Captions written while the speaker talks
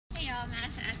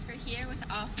here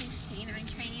with Off-Leash Canine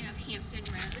Training of Hampton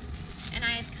Road, and I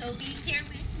have Coby here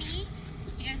with me.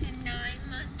 He has a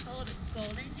 9-month-old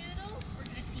Goldendoodle. We're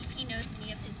going to see if he knows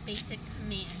any of his basic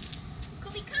commands.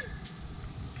 Coby, come!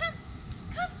 Come!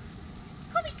 Come!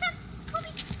 Coby, come!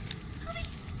 Coby! Coby!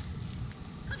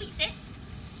 Coby, sit!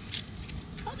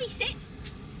 Coby, sit!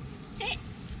 Sit!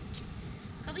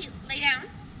 Coby, lay down.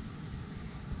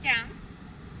 Down.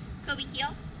 Coby,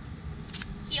 heel.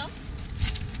 Heel.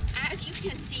 As you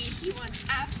can see, he wants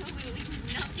absolutely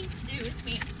nothing to do with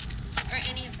me or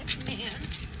any of the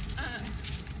commands.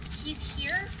 He's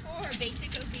here for basic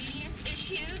obedience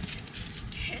issues.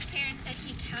 His parents said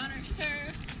he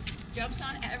counter-serves, jumps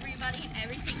on everybody and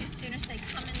everything as soon as they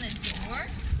come in the door.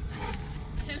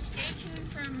 So stay tuned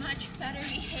for a much better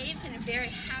behaved and a very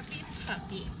happy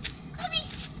puppy. Coby!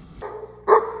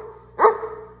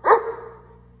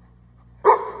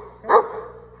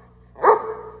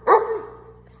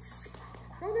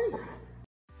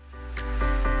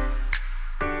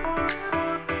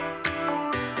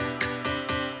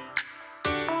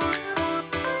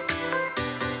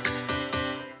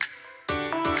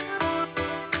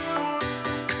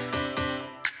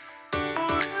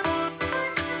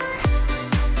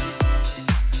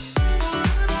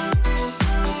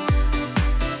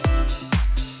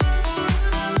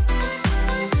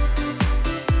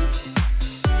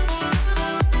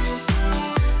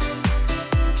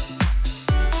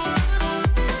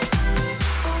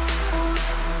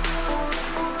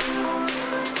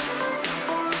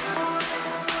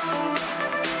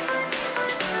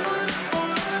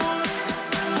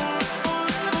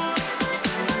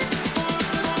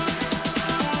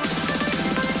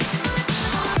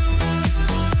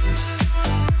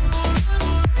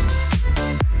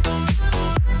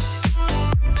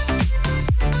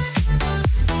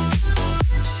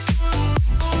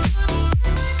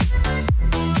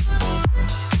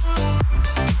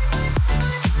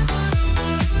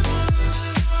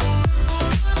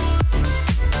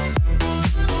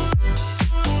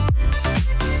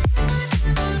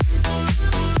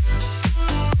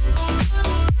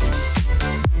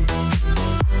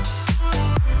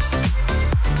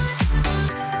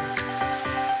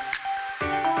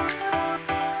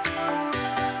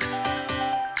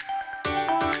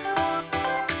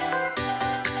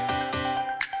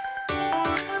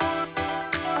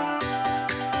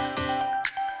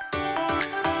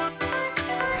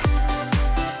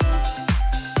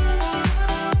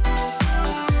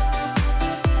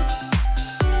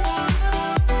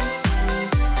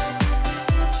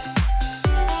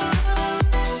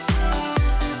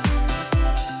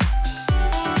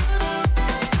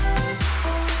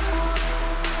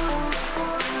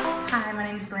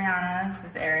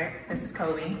 This is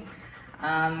Coby.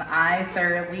 I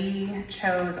thoroughly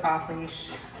chose Off-Leash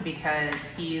because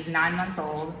he's 9 months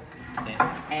old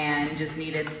and just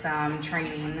needed some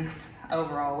training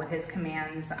overall with his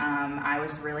commands. I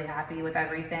was really happy with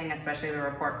everything, especially the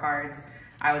report cards.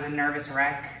 I was a nervous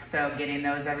wreck, so getting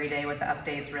those every day with the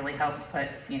updates really helped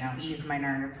ease my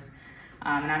nerves.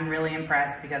 And I'm really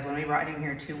impressed because when we brought him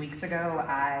here 2 weeks ago,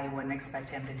 I wouldn't expect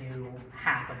him to do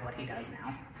half of what he does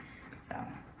now. So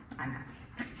I'm happy.